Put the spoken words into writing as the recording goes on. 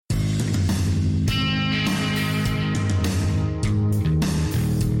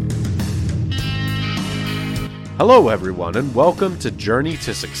Hello, everyone, and welcome to Journey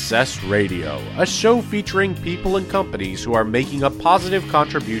to Success Radio, a show featuring people and companies who are making a positive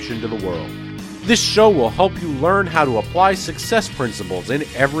contribution to the world. This show will help you learn how to apply success principles in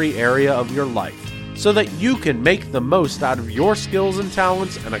every area of your life so that you can make the most out of your skills and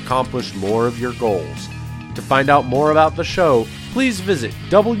talents and accomplish more of your goals. To find out more about the show, please visit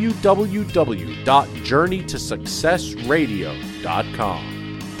www.journeytosuccessradio.com.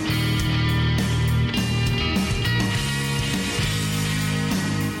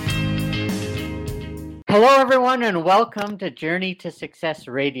 Hello, everyone, and welcome to Journey to Success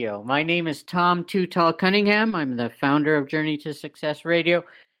Radio. My name is Tom Too Tall Cunningham. I'm the founder of Journey to Success Radio.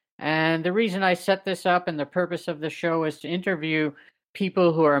 And the reason I set this up and the purpose of the show is to interview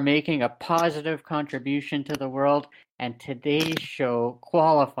people who are making a positive contribution to the world. And today's show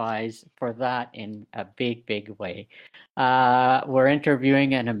qualifies for that in a big, big way. We're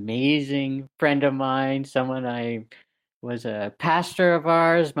interviewing an amazing friend of mine, someone I was a pastor of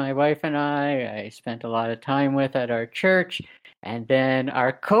ours, my wife and I spent a lot of time with at our church. And then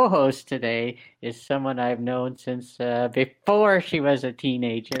our co-host today is someone I've known since before she was a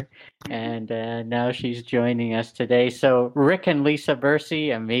teenager. And now she's joining us today. So Rick and Lisa Bursey,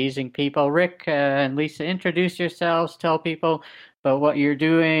 amazing people. Rick and Lisa, introduce yourselves, tell people about what you're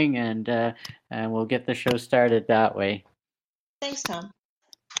doing, and we'll get the show started that way. Thanks, Tom.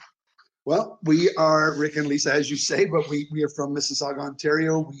 Well, we are Rick and Lisa, as you say, but we are from Mississauga,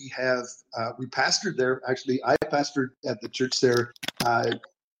 Ontario. We pastored there. Actually, I pastored at the church there,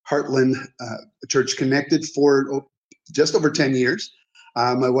 Heartland Church Connected, for just over 10 years.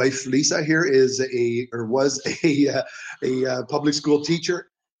 My wife Lisa here was a public school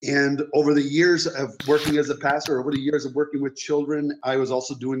teacher, and over the years of working as a pastor, over the years of working with children, I was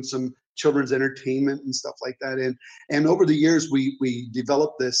also doing some children's entertainment and stuff like that. And over the years, we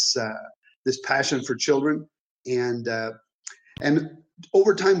developed this passion for children, and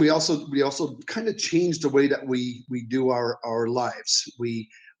over time we also kind of changed the way that we do our lives. We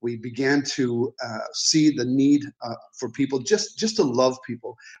began to see the need for people just to love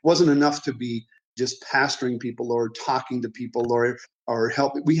people. It wasn't enough to be just pastoring people or talking to people or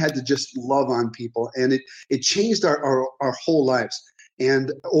helping. We had to just love on people, and it changed our whole lives.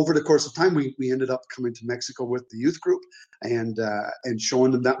 And over the course of time, we ended up coming to Mexico with the youth group and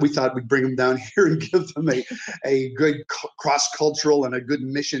showing them that. We thought we'd bring them down here and give them a good cross-cultural and a good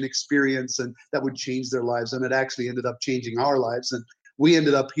mission experience, and that would change their lives. And it actually ended up changing our lives. And we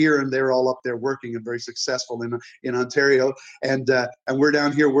ended up here, and they're all up there working and very successful in Ontario. And we're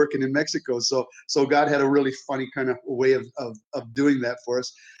down here working in Mexico. So God had a really funny kind of way of doing that for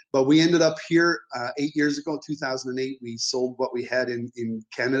us. But we ended up here 8 years ago, 2008. We sold what we had in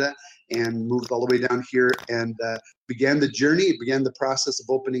Canada and moved all the way down here and began the journey, began the process of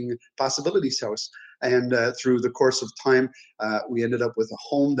opening Possibilities House. And through the course of time, we ended up with a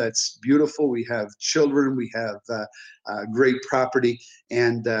home that's beautiful. We have children, we have great property,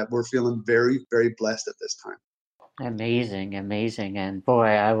 and we're feeling very, very blessed at this time. Amazing. And boy,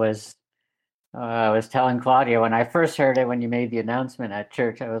 I was telling Claudia when I first heard it, when you made the announcement at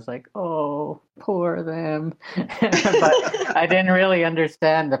church, I was like, oh, poor them. But I didn't really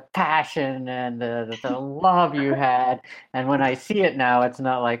understand the passion and the love you had. And when I see it now, it's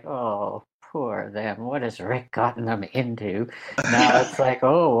not like, oh, poor them. What has Rick gotten them into? Now it's like,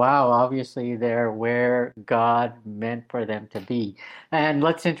 oh, wow, obviously they're where God meant for them to be. And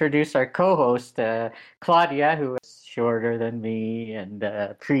let's introduce our co-host, Claudia, who is shorter than me and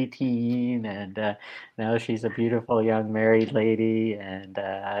preteen, and now she's a beautiful young married lady, and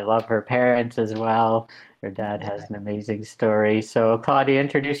I love her parents as well. Her dad has an amazing story. So Claudia,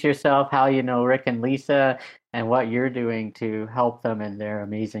 introduce yourself, how you know Rick and Lisa, and what you're doing to help them in their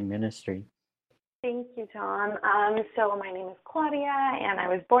amazing ministry. Thank you, Tom. So my name is Claudia, and I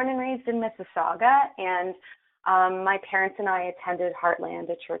was born and raised in Mississauga, and my parents and I attended Heartland,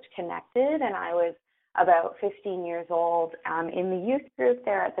 a church connected, and I was about 15 years old in the youth group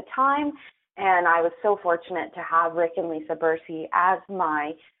there at the time, and I was so fortunate to have Rick and Lisa Bursey as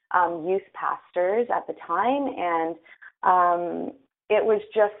my youth pastors at the time, and it was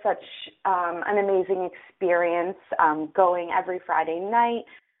just such an amazing experience going every Friday night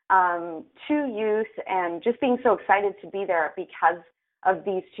to youth and just being so excited to be there because of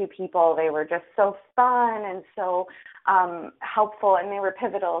these two people. They were just so fun and so helpful, and they were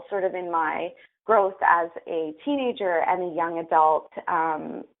pivotal sort of in my growth as a teenager and a young adult.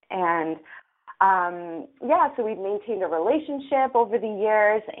 So we've maintained a relationship over the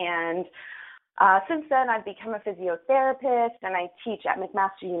years, and since then I've become a physiotherapist and I teach at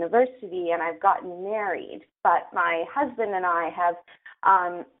McMaster University, and I've gotten married. But my husband and I have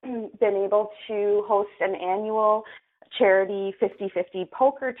been able to host an annual charity 50-50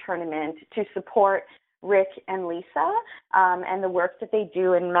 poker tournament to support Rick and Lisa and the work that they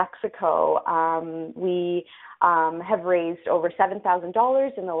do in Mexico. We have raised over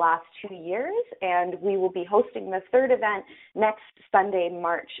 $7,000 in the last 2 years, and we will be hosting the third event next Sunday,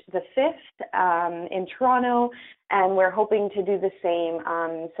 March the 5th in Toronto, and we're hoping to do the same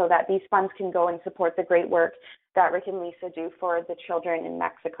so that these funds can go and support the great work that Rick and Lisa do for the children in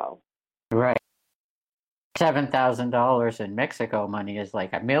Mexico. Right. $7,000 in Mexico money is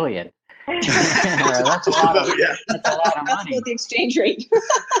like $1 million. That's a lot of money. That's about the exchange rate.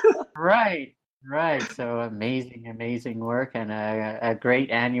 Right. So amazing work, and a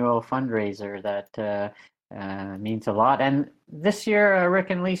great annual fundraiser that means a lot. And this year,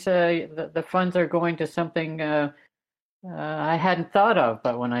 Rick and Lisa, the funds are going to something I hadn't thought of,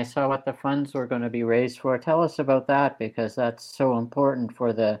 but when I saw what the funds were going to be raised for, tell us about that, because that's so important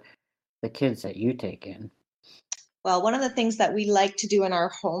for the kids that you take in. Well, one of the things that we like to do in our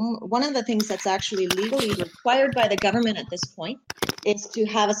home, one of the things that's actually legally required by the government at this point, is to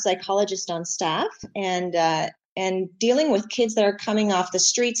have a psychologist on staff, and dealing with kids that are coming off the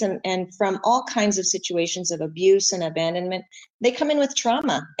streets and from all kinds of situations of abuse and abandonment. They come in with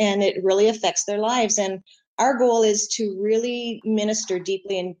trauma, and it really affects their lives. And our goal is to really minister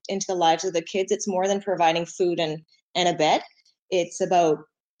deeply into the lives of the kids. It's more than providing food and a bed. It's about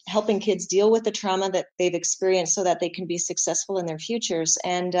helping kids deal with the trauma that they've experienced so that they can be successful in their futures.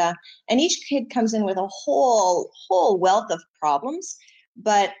 And each kid comes in with a whole wealth of problems.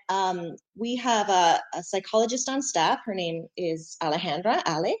 But we have a psychologist on staff. Her name is Alejandra,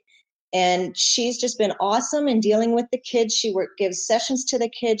 Ale. And she's just been awesome in dealing with the kids. She gives sessions to the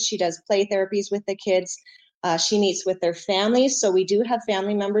kids. She does play therapies with the kids. She meets with their families. So we do have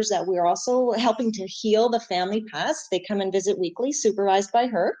family members that we're also helping to heal the family past. They come and visit weekly, supervised by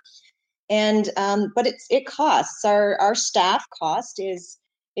her. And but it costs. Our staff cost is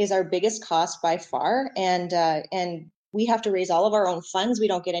our biggest cost by far. And we have to raise all of our own funds. We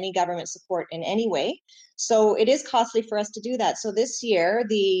don't get any government support in any way. So it is costly for us to do that. So this year,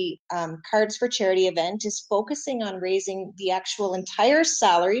 the Cards for Charity event is focusing on raising the actual entire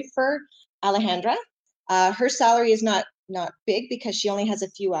salary for Alejandra. Her salary is not big because she only has a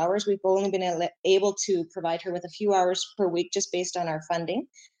few hours. We've only been able to provide her with a few hours per week just based on our funding.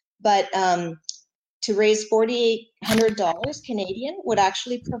 But to raise $4,800 Canadian would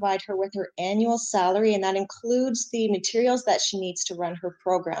actually provide her with her annual salary, and that includes the materials that she needs to run her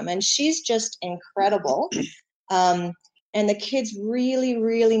program. And she's just incredible. And the kids really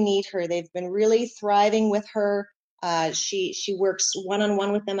need her. They've been really thriving with her. She works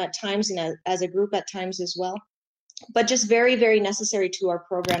one-on-one with them at times, and as a group at times as well, but just very, very necessary to our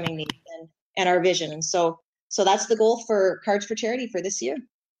programming needs and our vision. And so that's the goal for Cards for Charity for this year.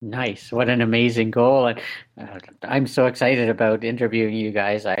 Nice. What an amazing goal. And I'm so excited about interviewing you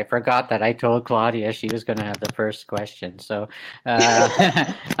guys. I forgot that I told Claudia she was going to have the first question. So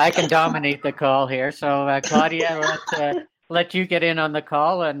I can dominate the call here. So Claudia, let you get in on the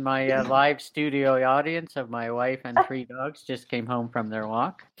call, and my live studio audience of my wife and 3 dogs just came home from their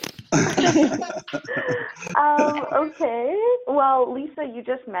walk. Okay. Well, Lisa, you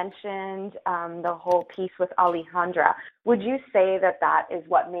just mentioned the whole piece with Alejandra. Would you say that is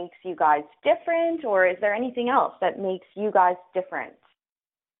what makes you guys different, or is there anything else that makes you guys different?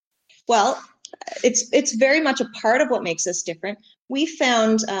 Well, it's very much a part of what makes us different. We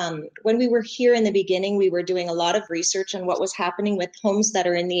found when we were here in the beginning, we were doing a lot of research on what was happening with homes that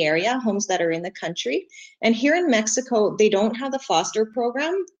are in the area, homes that are in the country. And here in Mexico, they don't have the foster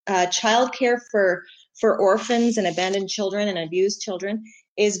program. Childcare for orphans and abandoned children and abused children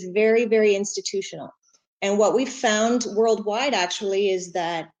is very, very institutional. And what we found worldwide actually is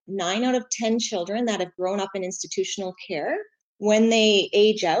that 9 out of 10 children that have grown up in institutional care, when they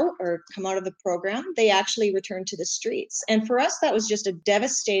age out or come out of the program, they actually return to the streets. And for us, that was just a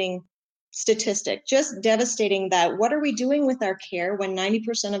devastating statistic, just devastating that what are we doing with our care when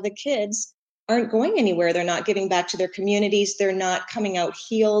 90% of the kids aren't going anywhere? They're not giving back to their communities. They're not coming out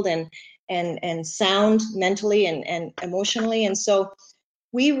healed and sound mentally and emotionally. And so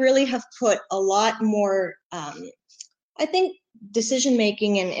we really have put a lot more, I think,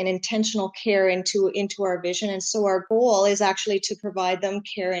 decision-making and intentional care into our vision. And so our goal is actually to provide them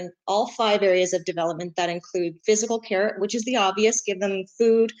care in all 5 areas of development that include physical care, which is the obvious, give them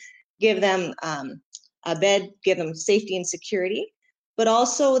food, give them a bed, give them safety and security, but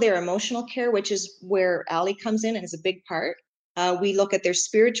also their emotional care, which is where Ali comes in and is a big part. We look at their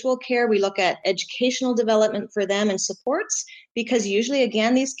spiritual care. We look at educational development for them and supports, because usually,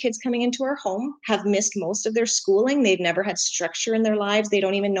 again, these kids coming into our home have missed most of their schooling. They've never had structure in their lives. They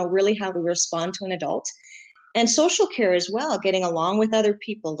don't even know really how to respond to an adult. And social care as well, getting along with other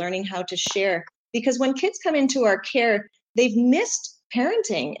people, learning how to share. Because when kids come into our care, they've missed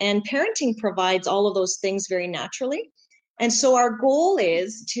parenting, and parenting provides all of those things very naturally. And so our goal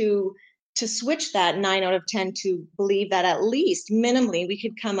is to switch that 9 out of 10 to believe that at least minimally we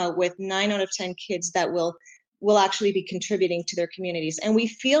could come out with 9 out of 10 kids that will actually be contributing to their communities. And we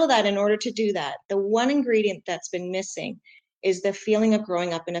feel that in order to do that, the one ingredient that's been missing is the feeling of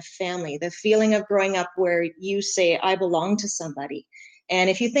growing up in a family, the feeling of growing up where you say, I belong to somebody. And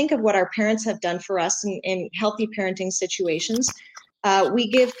if you think of what our parents have done for us in healthy parenting situations, we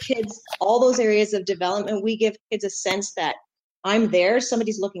give kids all those areas of development. We give kids a sense that I'm there,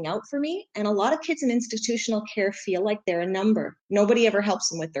 somebody's looking out for me. And a lot of kids in institutional care feel like they're a number. Nobody ever helps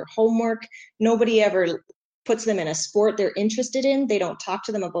them with their homework. Nobody ever puts them in a sport they're interested in. They don't talk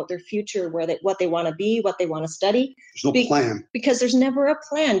to them about their future, what they want to be, what they want to study. There's no plan. Because there's never a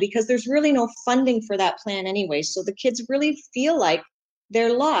plan, because there's really no funding for that plan anyway. So the kids really feel like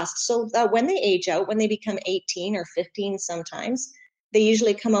they're lost. So when they age out, when they become 18 or 15 sometimes, they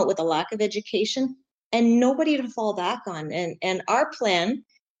usually come out with a lack of education and nobody to fall back on. And our plan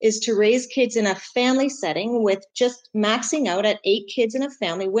is to raise kids in a family setting with just maxing out at 8 kids in a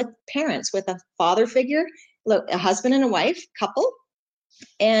family with parents, with a father figure, a husband and a wife couple,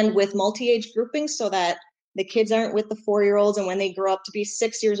 and with multi-age groupings so that the kids aren't with the 4-year-olds and when they grow up to be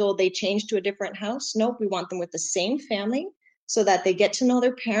 6 years old, they change to a different house. Nope, we want them with the same family so that they get to know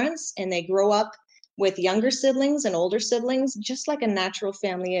their parents and they grow up with younger siblings and older siblings, just like a natural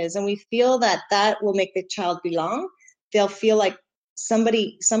family is. And we feel that that will make the child belong. They'll feel like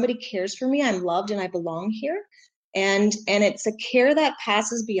somebody cares for me, I'm loved, and I belong here. And it's a care that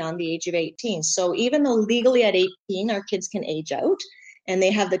passes beyond the age of 18. So even though legally at 18, our kids can age out and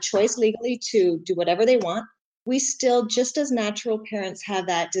they have the choice legally to do whatever they want, we still, just as natural parents, have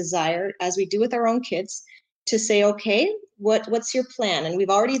that desire, as we do with our own kids, to say, okay, what's your plan? And we've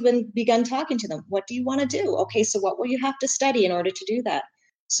already begun talking to them. What do you want to do? Okay, so what will you have to study in order to do that?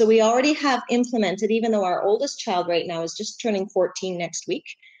 So we already have implemented, even though our oldest child right now is just turning 14 next week,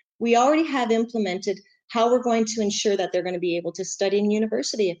 we already have implemented how we're going to ensure that they're going to be able to study in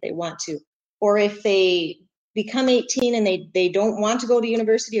university if they want to, or if they become 18 and they don't want to go to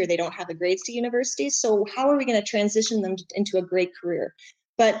university or they don't have the grades to university. So how are we going to transition them into a great career?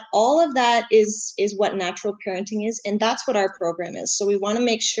 But all of that is what natural parenting is, and that's what our program is. So we want to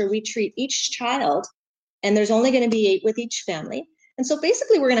make sure we treat each child, and there's only going to be 8 with each family. And so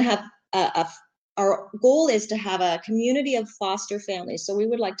basically we're going to have our goal is to have a community of foster families. So we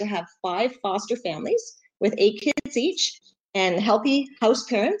would like to have 5 foster families with 8 kids each and healthy house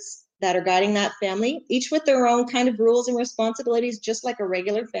parents that are guiding that family, each with their own kind of rules and responsibilities, just like a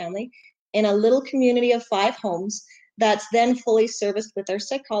regular family, in a little community of 5 homes that's then fully serviced with our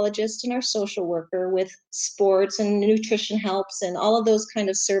psychologist and our social worker, with sports and nutrition helps and all of those kind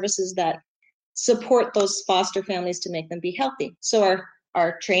of services that support those foster families to make them be healthy. So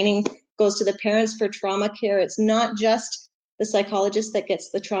our training goes to the parents for trauma care. It's not just the psychologist that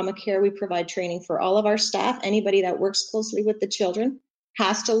gets the trauma care. We provide training for all of our staff. Anybody that works closely with the children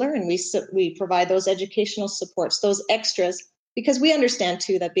has to learn. We provide those educational supports, those extras, because we understand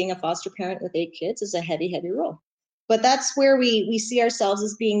too that being a foster parent with 8 kids is a heavy, heavy role. But that's where we see ourselves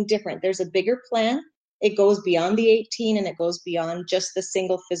as being different. There's a bigger plan. It goes beyond the 18 and it goes beyond just the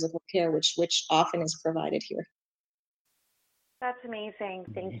single physical care, which often is provided here. That's amazing.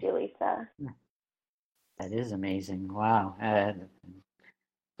 Thank you, Lisa. That is amazing. Wow.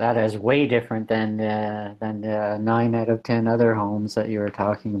 That is way different than the 9 out of 10 other homes that you were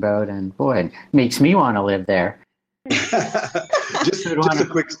talking about. And boy, it makes me want to live there. just a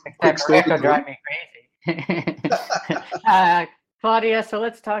quick story. Drive me crazy. Claudia, so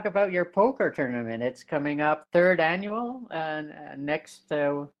let's talk about your poker tournament. It's coming up, 3rd annual. Next,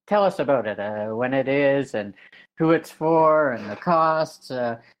 tell us about it, when it is and who it's for and the costs,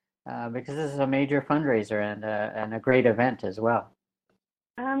 because this is a major fundraiser and a great event as well.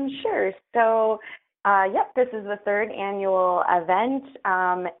 Sure. So, this is the 3rd annual event,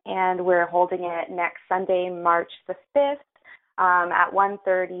 and we're holding it next Sunday, March the 5th. At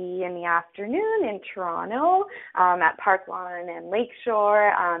 1:30 in the afternoon in Toronto, at Park Lawn and Lakeshore,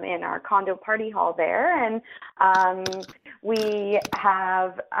 in our condo party hall there. And we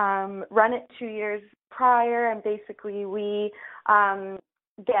have run it 2 years prior, and basically we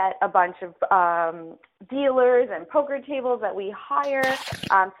get a bunch of dealers and poker tables that we hire.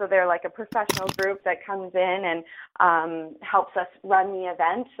 So they're like a professional group that comes in and helps us run the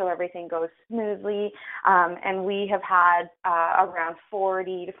event so everything goes smoothly. And we have had around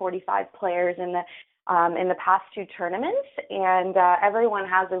 40 to 45 players in the past 2 tournaments, and everyone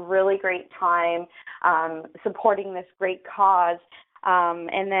has a really great time supporting this great cause.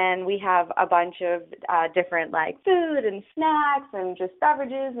 And then we have a bunch of different like food and snacks and just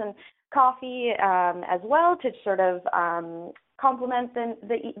beverages and coffee as well to sort of complement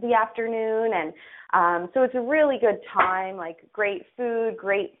the afternoon. And so it's a really good time, like great food,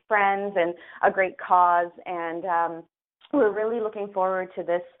 great friends, and a great cause. And we're really looking forward to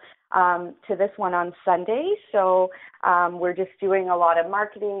this one on Sunday. So we're just doing a lot of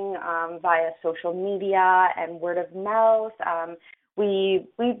marketing via social media and word of mouth. We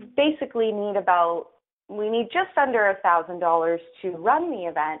basically need just under $1,000 to run the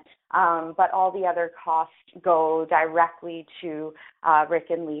event, but all the other costs go directly to Rick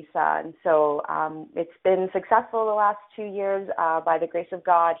and Lisa. And so it's been successful the last 2 years. By the grace of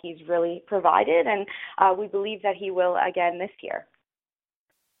God, he's really provided, and we believe that he will again this year.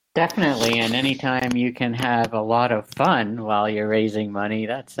 Definitely, and anytime you can have a lot of fun while you're raising money,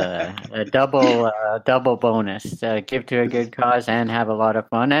 that's a double bonus. Give to a good cause and have a lot of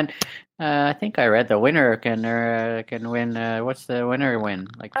fun. And I think I read the winner can win. What's the winner win?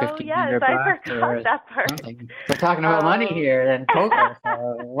 Like $1,500. Oh yes, I forgot that part. Something. We're talking about money here and poker.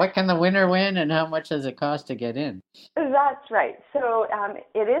 So what can the winner win, and how much does it cost to get in? That's right. So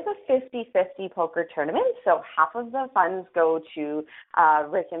it is a 50-50 poker tournament. So half of the funds go to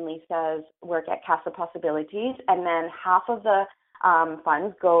Rick and Lisa's work at Casa Possibilities, and then half of the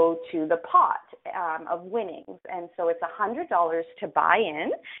funds go to the pot of winnings. And so it's $100 to buy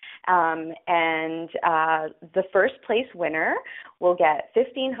in, and the first place winner will get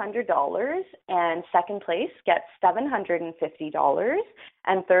 $1,500, and second place gets $750,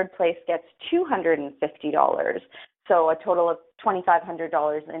 and third place gets $250. So a total of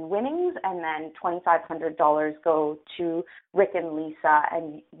 $2,500 in winnings, and then $2,500 go to Rick and Lisa.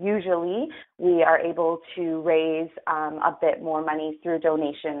 And usually we are able to raise a bit more money through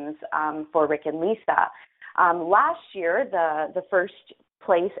donations for Rick and Lisa. Last year, the first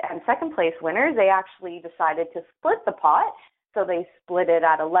place and second place winners, they actually decided to split the pot. So they split it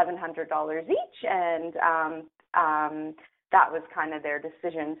at $1,100 each, and that was kind of their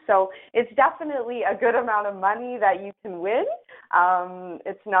decision. So it's definitely a good amount of money that you can win.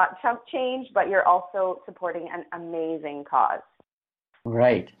 It's not chump change, but you're also supporting an amazing cause.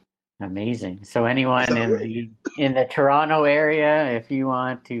 Right. Amazing. So anyone in the Toronto area, if you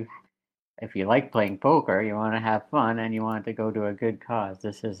like playing poker, you want to have fun, and you want to go to a good cause,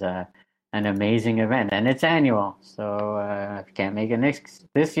 this is an amazing event, and it's annual. So if you can't make it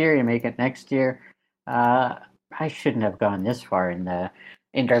this year, you make it next year. I shouldn't have gone this far in the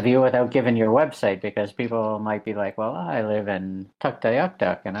interview without giving your website, because people might be like, well, I live in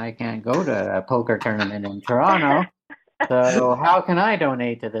Tuktoyaktuk and I can't go to a poker tournament in Toronto. So how can I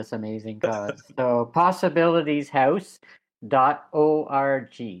donate to this amazing cause? So possibilitieshouse.org,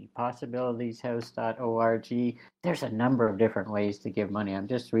 possibilitieshouse.org. There's a number of different ways to give money. I'm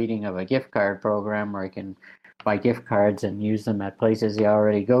just reading of a gift card program where you can buy gift cards and use them at places you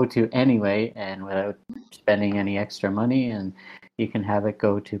already go to anyway, and without spending any extra money, and you can have it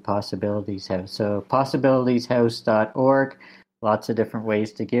go to Possibilities House. So possibilitieshouse.org, lots of different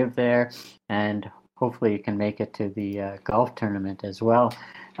ways to give there, and hopefully you can make it to the golf tournament as well.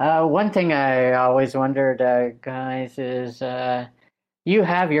 One thing I always wondered, guys, is you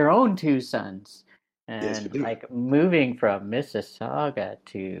have your own 2 sons, and yes, we do. Like moving from Mississauga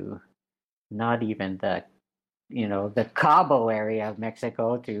to not even the Cabo area of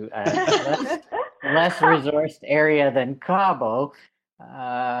Mexico to less resourced area than Cabo.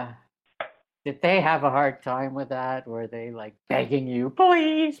 Did they have a hard time with that? Were they like begging you,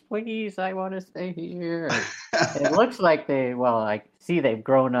 please, I want to stay here? It looks like I see they've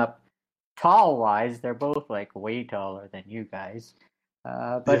grown up tall-wise. They're both like way taller than you guys.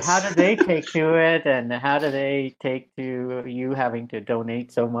 But yes. How do they take to it, and how do they take to you having to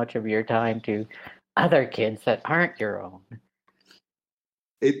donate so much of your time to other kids that aren't your own?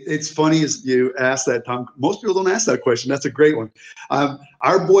 It's funny as you ask that, Tom. Most people don't ask that question. That's a great one.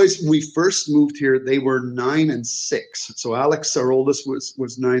 Our boys, when we first moved here, they were 9 and 6. So Alex, our oldest,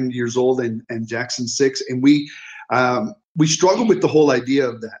 was 9 years old, and Jackson 6. And we struggled with the whole idea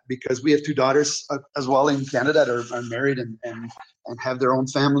of that, because we have 2 daughters as well in Canada that are married and have their own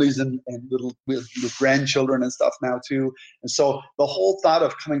families and little with grandchildren and stuff now too. And so the whole thought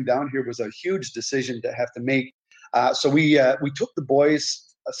of coming down here was a huge decision to have to make. So we took the boys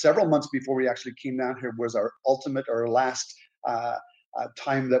several months before we actually came down here was our last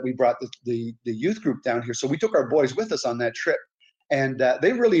time that we brought the youth group down here. So we took our boys with us on that trip, and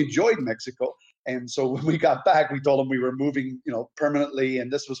they really enjoyed Mexico. And so when we got back, we told them we were moving, permanently,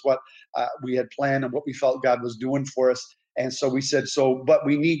 and this was what we had planned and what we felt God was doing for us. And so we said, but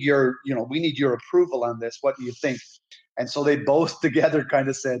we need your approval on this. What do you think? And so they both together kind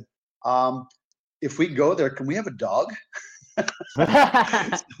of said, if we go there, can we have a dog?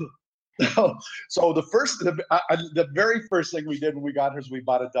 So the very first thing we did when we got here is we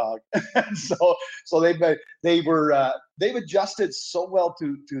bought a dog. so they've adjusted so well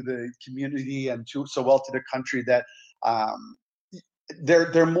to the community and so well to the country that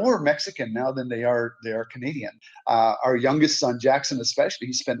they're more Mexican now than they are Canadian. Our youngest son, Jackson, especially,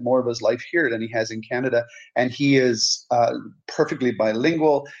 he spent more of his life here than he has in Canada, and he is perfectly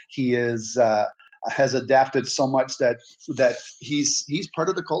bilingual. He has adapted so much that he's part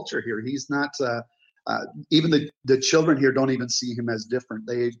of the culture here. He's not even the children here don't even see him as different.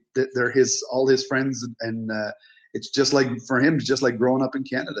 They're all his friends, and it's just like, for him, it's just like growing up in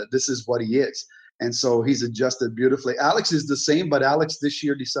Canada. This is what he is. And so he's adjusted beautifully. Alex is the same, but Alex this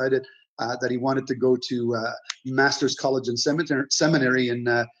year decided that he wanted to go to Master's College and Seminary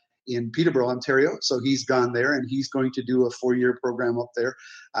in Peterborough, Ontario. So he's gone there, and he's going to do a 4-year program up there.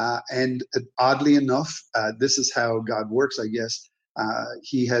 And oddly enough, this is how God works, I guess.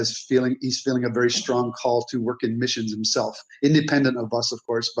 He's feeling a very strong call to work in missions himself, independent of us, of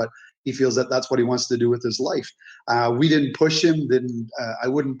course, but he feels that that's what he wants to do with his life. We didn't push him. I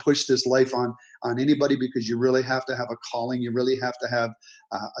wouldn't push this life on anybody, because you really have to have a calling. You really have to have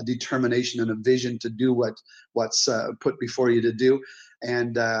a determination and a vision to do what's put before you to do.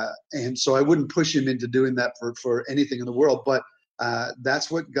 And so I wouldn't push him into doing that for anything in the world. But that's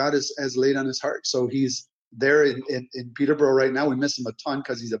what God has laid on his heart. So he's there in Peterborough right now. We miss him a ton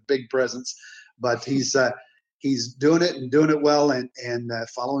because he's a big presence, but he's doing it and doing it well, and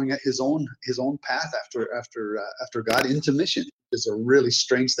following his own path after God into mission. Is a really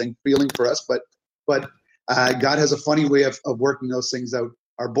strange feeling for us, but God has a funny way of working those things out.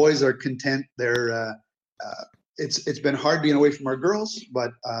 Our boys are content. They're it's been hard being away from our girls,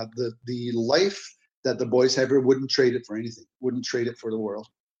 but the life that the boys have here, wouldn't trade it for anything. Wouldn't trade it for the world.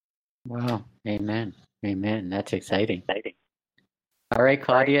 Wow. Amen. That's exciting. All right,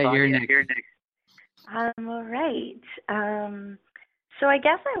 Claudia, you're next. All right. So I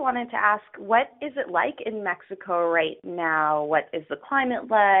guess I wanted to ask, what is it like in Mexico right now? What is the climate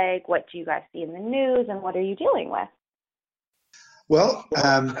like? What do you guys see in the news, and what are you dealing with? Well,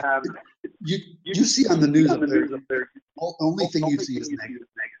 you see on the news up there, the only thing you see is negative.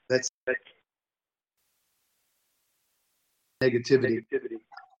 That's negativity.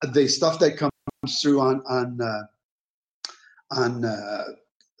 The stuff that comes through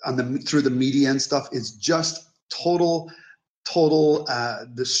through the media and stuff is just total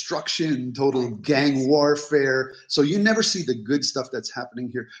destruction, total gang warfare. So you never see the good stuff that's happening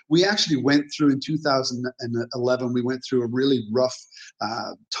here. We actually went through in 2011. We went through a really rough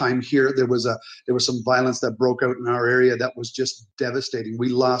time here. There was some violence that broke out in our area that was just devastating. We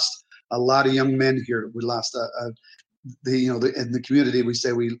lost a lot of young men here. We lost in the community, we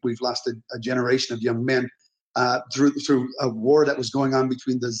say we've lost a generation of young men through a war that was going on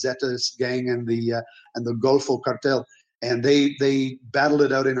between the Zetas gang and the Golfo cartel, and they battled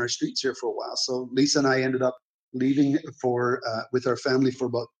it out in our streets here for a while. So Lisa and I ended up leaving with our family for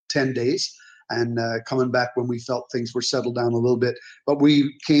about 10 days, and coming back when we felt things were settled down a little bit. But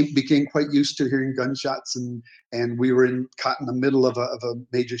we became quite used to hearing gunshots, and we were caught in the middle of a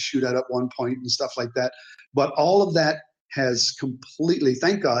major shootout at one point and stuff like that. But all of that has completely,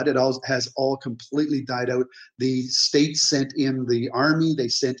 thank God, has all completely died out. The state sent in the army. They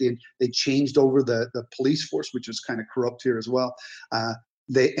changed over the police force, which was kind of corrupt here as well.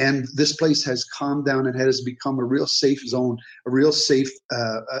 And this place has calmed down and has become a real safe zone,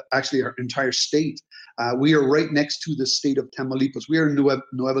 actually our entire state. We are right next to the state of Tamaulipas. We are in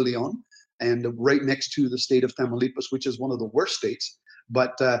Nueva Leon, and right next to the state of Tamaulipas, which is one of the worst states.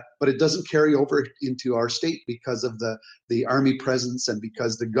 But it doesn't carry over into our state because of the army presence, and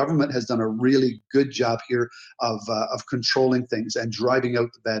because the government has done a really good job here of controlling things and driving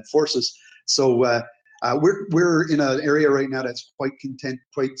out the bad forces. So we're in an area right now that's quite content,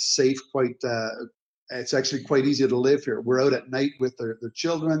 quite safe, it's actually quite easy to live here. We're out at night with the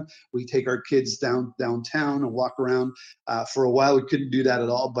children. We take our kids downtown and walk around. For a while, we couldn't do that at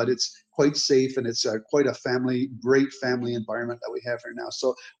all, but it's quite safe, and it's quite a great family environment that we have here now.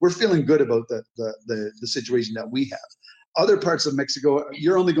 So we're feeling good about the situation that we have. Other parts of Mexico,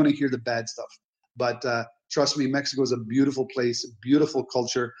 you're only going to hear the bad stuff. But trust me, Mexico is a beautiful place, beautiful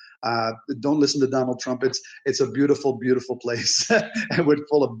culture. Don't listen to Donald Trump. It's a beautiful, beautiful place and we're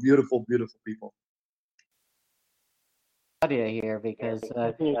full of beautiful, beautiful people. Claudia here because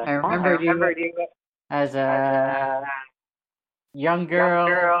I remember you as a young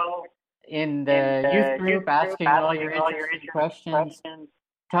girl in the youth group asking all your interesting questions.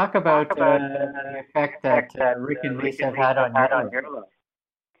 Talk about the effect that Rick and Lisa have had on your life.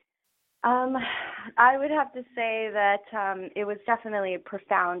 I would have to say that it was definitely a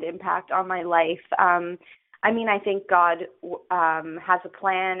profound impact on my life. I mean, I think God has a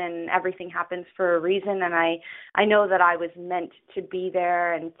plan and everything happens for a reason. And I know that I was meant to be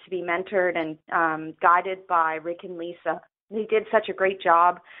there and to be mentored and guided by Rick and Lisa. They did such a great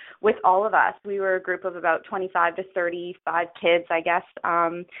job with all of us. We were a group of about 25 to 35 kids, I guess.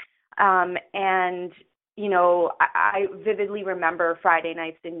 And, you know, I vividly remember Friday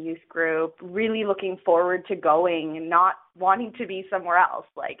nights in youth group, really looking forward to going and not wanting to be somewhere else,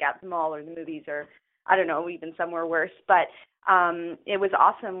 like at the mall or the movies or, I don't know, even somewhere worse. But it was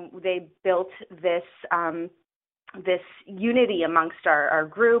awesome. They built this this unity amongst our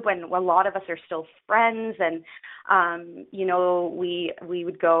group, and a lot of us are still friends. And you know, we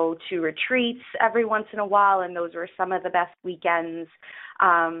would go to retreats every once in a while, and those were some of the best weekends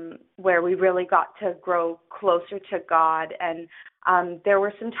where we really got to grow closer to God. And there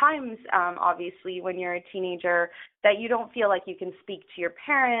were some times, obviously, when you're a teenager that you don't feel like you can speak to your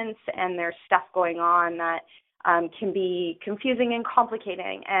parents, and there's stuff going on that can be confusing and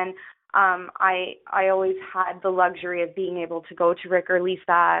complicating. And I always had the luxury of being able to go to Rick or Lisa,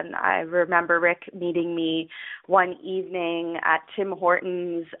 and I remember Rick meeting me one evening at Tim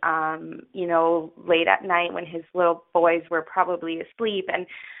Hortons, you know, late at night when his little boys were probably asleep, and,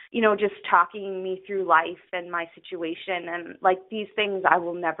 you know, just talking me through life and my situation, and like these things I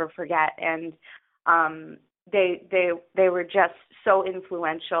will never forget. And they were just so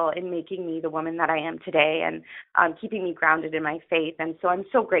influential in making me the woman that I am today, and keeping me grounded in my faith. And so I'm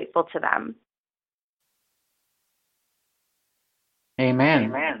so grateful to them.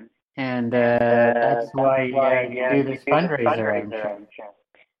 Amen. And that's why you do this fundraiser, I'm sure.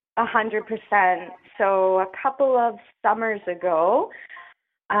 100%. So a couple of summers ago,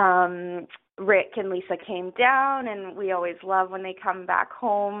 Rick and Lisa came down, and we always love when they come back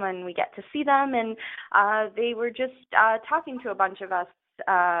home and we get to see them. And they were just talking to a bunch of us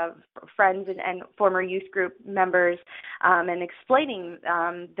friends and former youth group members, and explaining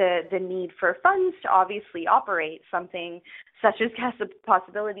the need for funds to obviously operate something such as Gas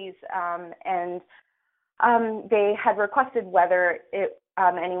Possibilities. And they had requested whether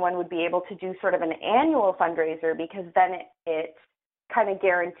anyone would be able to do sort of an annual fundraiser, because then it kind of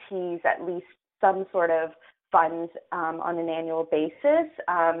guarantees at least some sort of funds on an annual basis,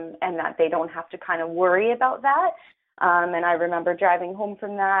 and that they don't have to kind of worry about that. And I remember driving home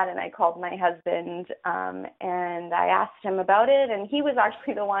from that, and I called my husband, and I asked him about it, and he was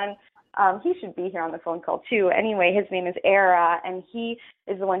actually the one, he should be here on the phone call too. Anyway, his name is Era, and he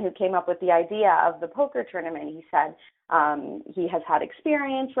is the one who came up with the idea of the poker tournament. He said he has had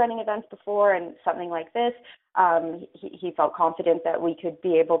experience running events before, and something like this, he felt confident that we could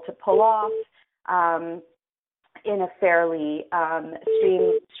be able to pull off in a fairly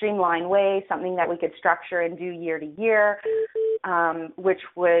streamlined way, something that we could structure and do year to year, which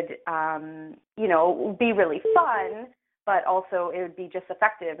would, you know, be really fun, but also it would be just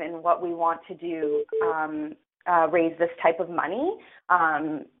effective in what we want to do, raise this type of money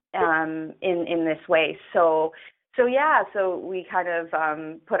in this way. So we kind of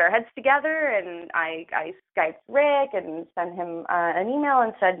put our heads together, and I Skyped Rick and sent him an email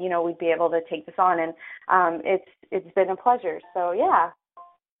and said, you know, we'd be able to take this on, and it's been a pleasure. So yeah.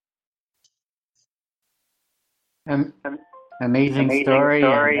 Amazing story.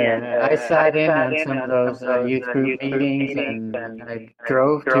 And, I sat in on some of those youth group meetings, and I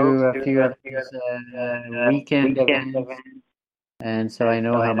drove to a few of these weekend events, and so I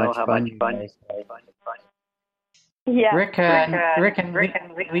know how much fun you guys have. Yeah. Rick and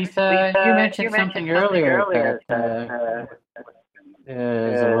Lisa, you mentioned something earlier that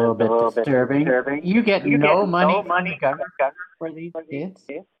is a little bit disturbing. You get no money from the government for these kids?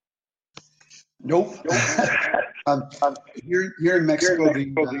 Nope. Here in Mexico,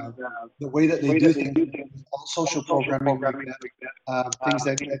 the way that they do things, all social programming like that, things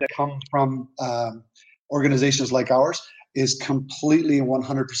that come from organizations like ours, is completely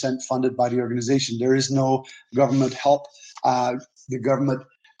 100% funded by the organization. There is no government help. The government,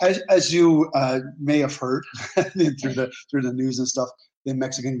 as you may have heard through the news and stuff, the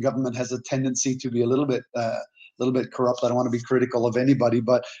Mexican government has a tendency to be a little bit corrupt. I don't want to be critical of anybody,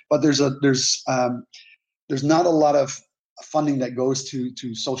 but there's there's not a lot of funding that goes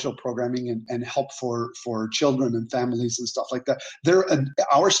to social programming and help for children and families and stuff like that.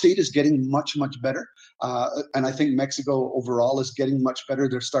 Our state is getting much better, and I think Mexico overall is getting much better.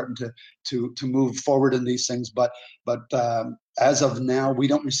 They're starting to move forward in these things, but as of now, we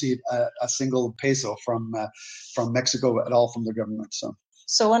don't receive a single peso from Mexico at all from the government.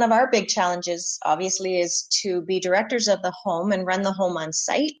 So one of our big challenges, obviously, is to be directors of the home and run the home on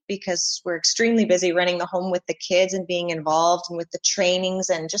site, because we're extremely busy running the home with the kids and being involved and with the trainings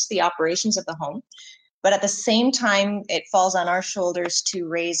and just the operations of the home. But at the same time, it falls on our shoulders to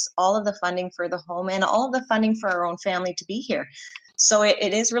raise all of the funding for the home and all of the funding for our own family to be here. So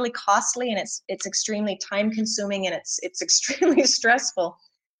it is really costly, and it's extremely time consuming, and it's extremely stressful.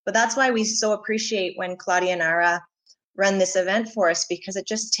 But that's why we so appreciate when Claudia and Ara run this event for us, because it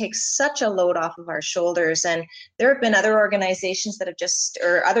just takes such a load off of our shoulders. And there have been other organizations that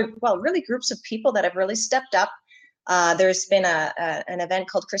have really groups of people that have really stepped up. There's been an event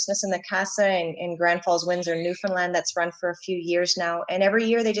called Christmas in the Casa in Grand Falls, Windsor, Newfoundland, that's run for a few years now. And every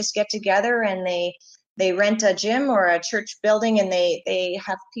year they just get together and they rent a gym or a church building, and they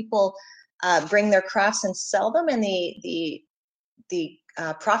have people bring their crafts and sell them, and the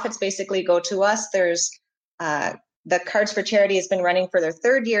profits basically go to us. There's the Cards for Charity has been running for their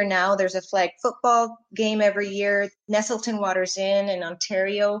third year now. There's a flag football game every year. Nestleton Waters Inn in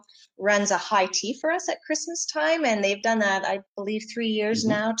Ontario runs a high tea for us at Christmas time, and they've done that, I believe, 3 years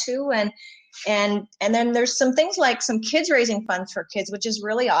now too. And then there's some things like some kids raising funds for kids, which is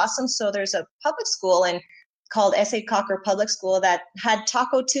really awesome. So there's a public school called S.A. Cocker Public School that had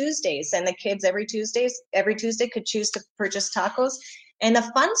Taco Tuesdays, and the kids every Tuesday could choose to purchase tacos. And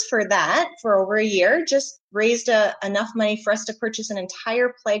the funds for that, for over a year, just raised enough money for us to purchase an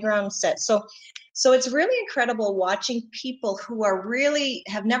entire playground set. So it's really incredible watching people who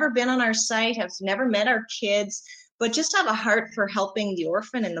have never been on our site, have never met our kids, but just have a heart for helping the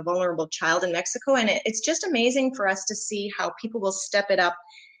orphan and the vulnerable child in Mexico. And it's just amazing for us to see how people will step it up.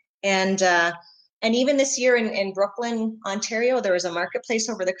 And even this year in Brooklyn, Ontario, there was a marketplace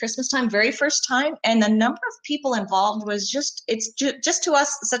over the Christmas time, very first time. And the number of people involved was just to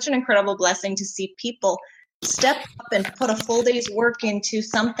us such an incredible blessing to see people step up and put a full day's work into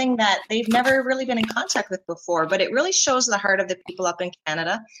something that they've never really been in contact with before. But it really shows the heart of the people up in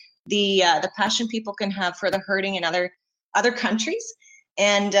Canada, the passion people can have for the hurting in other countries.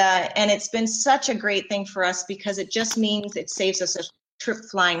 And it's been such a great thing for us, because it just means it saves us a trip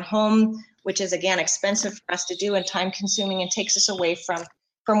flying home, which is, again, expensive for us to do and time consuming, and takes us away from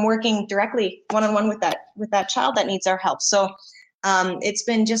working directly one-on-one with that child that needs our help. So it's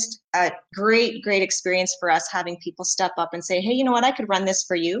been just a great experience for us, having people step up and say, hey, you know what, I could run this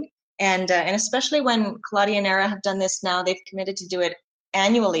for you. And especially when Claudia and Ara have done this now, they've committed to do it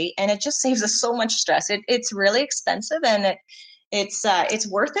annually, and it just saves us so much stress. It's really expensive, and it's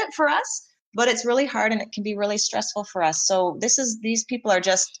worth it for us. But it's really hard, and it can be really stressful for us. So these people are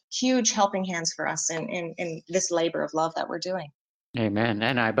just huge helping hands for us in this labor of love that we're doing. Amen.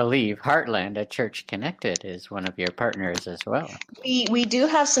 And I believe Heartland, a Church Connected, is one of your partners as well. We do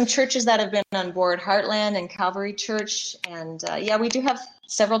have some churches that have been on board, Heartland and Calvary Church. And we do have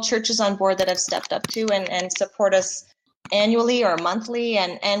several churches on board that have stepped up too and support us annually or monthly.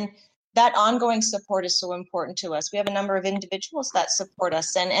 And that ongoing support is so important to us. We have a number of individuals that support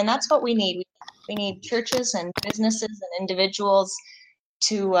us, and that's what we need. We need churches and businesses and individuals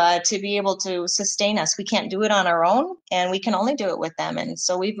to be able to sustain us. We can't do it on our own, and we can only do it with them. And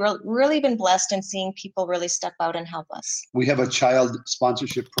so we've really been blessed in seeing people really step out and help us. We have a child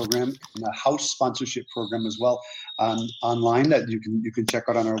sponsorship program and a house sponsorship program as well online that you can check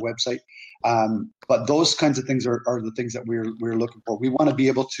out on our website. But those kinds of things are the things that we're looking for. We want to be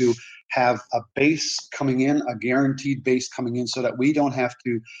able to have a base coming in, a guaranteed base coming in, so that we don't have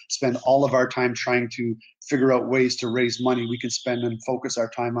to spend all of our time trying to figure out ways to raise money. We can spend and focus our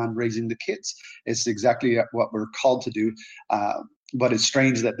time on raising the kids. It's exactly what we're called to do. But it's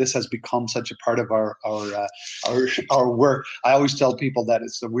strange that this has become such a part of our work. I always tell people that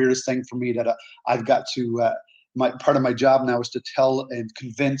it's the weirdest thing for me that I've got to. Part of my job now is to tell and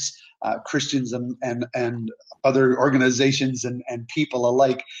convince Christians and other organizations and people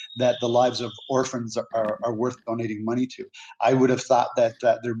alike that the lives of orphans are worth donating money to. I would have thought that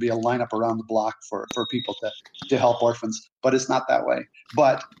there'd be a lineup around the block for people to help orphans, but it's not that way.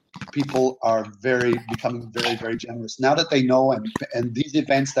 But people are becoming very, very generous now that they know, and these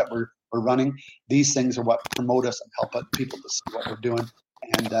events that we're running, these things are what promote us and help people to see what we're doing.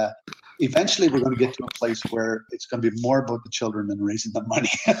 And eventually we're going to get to a place where it's going to be more about the children than raising the money.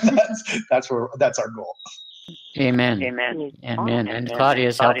 that's our goal. Amen. And Claudia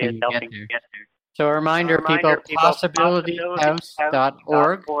is helping you get there. So a reminder, people,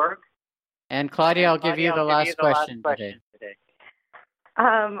 possibilityhouse.org. And Claudia, I'll give you the last question today.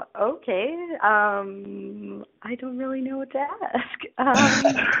 Okay. I don't really know what to ask.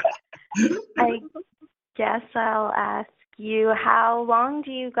 I guess I'll ask you, how long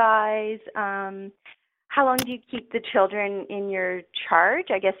do you keep the children in your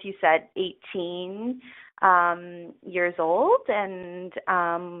charge? I guess you said 18 years old, and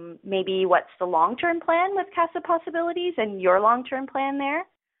maybe what's the long-term plan with Casa Possibilities and your long-term plan there?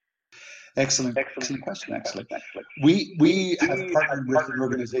 Excellent question, actually. We have partnered with an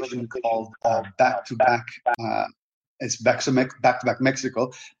organization called Back to Back. It's Back to Back Mexico,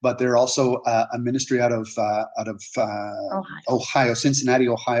 but they're also a ministry out of Ohio, Cincinnati,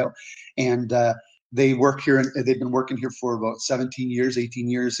 Ohio, and they work here. They've been working here for about 18 years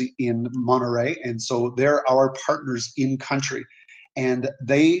in Monterey, and so they're our partners in country, and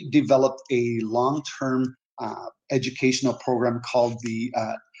they developed a long-term educational program called the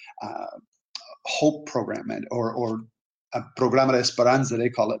Hope Program, or Programa de Esperanza, they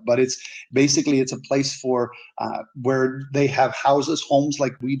call it. But it's a place for where they have houses, homes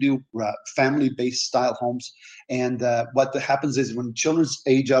like we do, family-based style homes. And what happens is when children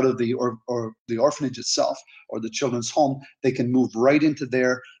age out of the orphanage itself or the children's home, they can move right into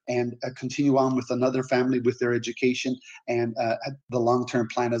there and continue on with another family with their education, and the long-term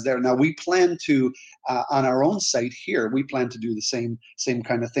plan is there. Now we plan to, on our own site here, we plan to do the same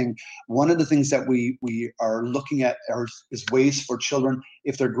kind of thing. One of the things that we are looking at is ways for children,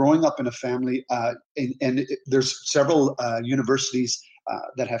 if they're growing up in a family, and there's several universities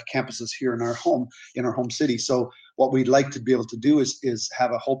that have campuses here in our home city. So what we'd like to be able to do is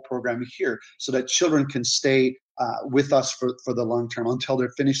have a whole program here so that children can stay with us for the long term until they're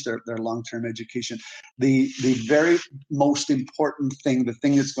finished their long-term education. The very most important thing, the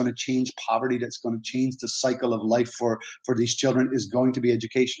thing that's going to change poverty, that's going to change the cycle of life for these children, is going to be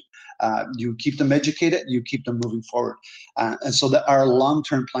education. You keep them educated, you keep them moving forward. And so that our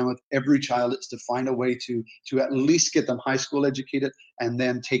long-term plan with every child is to find a way to at least get them high school educated and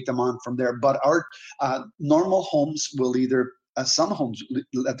then take them on from there. But our normal homes will either some homes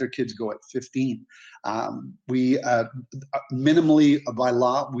let their kids go at 15. We minimally by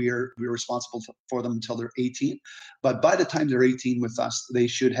law we're responsible for them until they're 18. But by the time they're 18 with us, they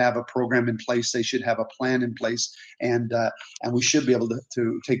should have a program in place. They should have a plan in place, and we should be able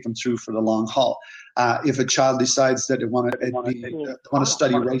to take them through for the long haul. If a child decides that they want to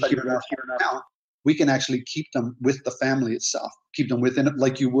study right here in our town, we can actually keep them with the family itself, keep them within it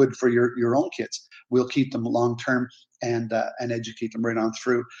like you would for your own kids. We'll keep them long term and educate them right on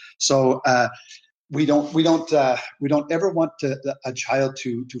through. So we don't ever want a child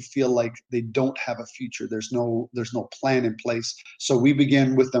to feel like they don't have a future. There's no plan in place. So we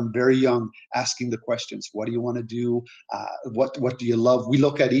begin with them very young, asking the questions: what do you want to do? What do you love? We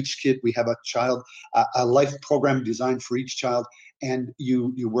look at each kid. We have a life program designed for each child. And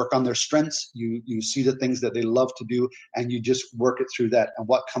you work on their strengths, you see the things that they love to do, and you just work it through that. And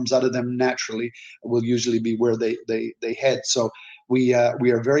what comes out of them naturally will usually be where they head. So we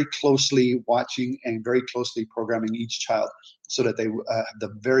are very closely watching and very closely programming each child so that they have the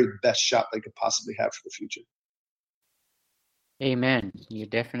very best shot they could possibly have for the future. Amen. You're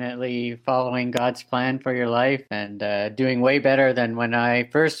definitely following God's plan for your life and doing way better than when I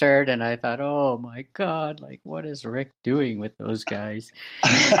first heard. And I thought, oh my God, like, what is Rick doing with those guys?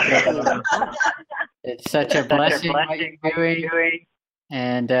 It's such a blessing what you're doing.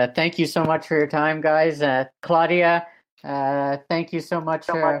 And thank you so much for your time, guys. Claudia, thank you so much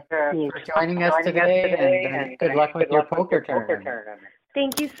for joining us today. And good luck with your poker tournament.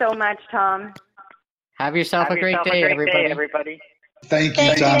 Thank you so much, Tom. Have yourself a great day, everybody. Thank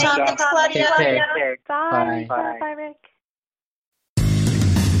you, Tom. Thanks, Claudia. Take care. Bye. Bye. Bye, Rick.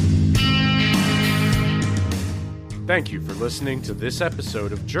 Thank you for listening to this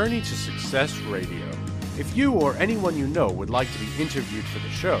episode of Journey to Success Radio. If you or anyone you know would like to be interviewed for the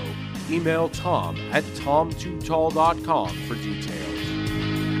show, email Tom at tom2tall.com for details.